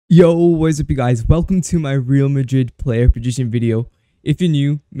Yo, what's up you guys? Welcome to my Real Madrid player prediction video. If you're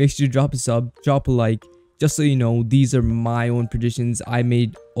new, make sure to drop a sub, drop a like. Just so you know, these are my own predictions. I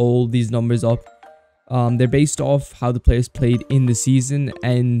made all these numbers up. They're based off how the players played in the season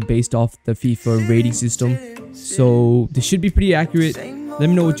and based off the FIFA rating system. So this should be pretty accurate. Let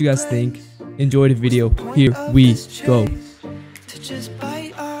me know what you guys think. Enjoy the video. Here we go.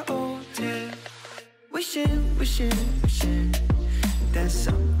 That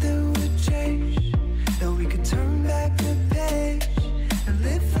something would change, that we could turn back the page and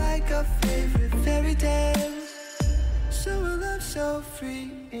live like our favorite fairy tales. So a love so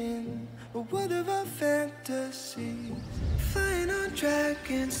free in a world of our fantasies, flying on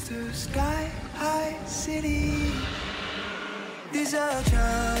dragons through sky-high cities. These are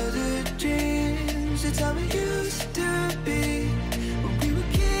childhood dreams, it's how it used to be when we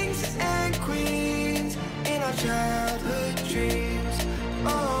were kings and queens in our childhood dreams.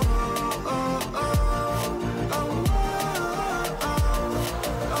 Oh.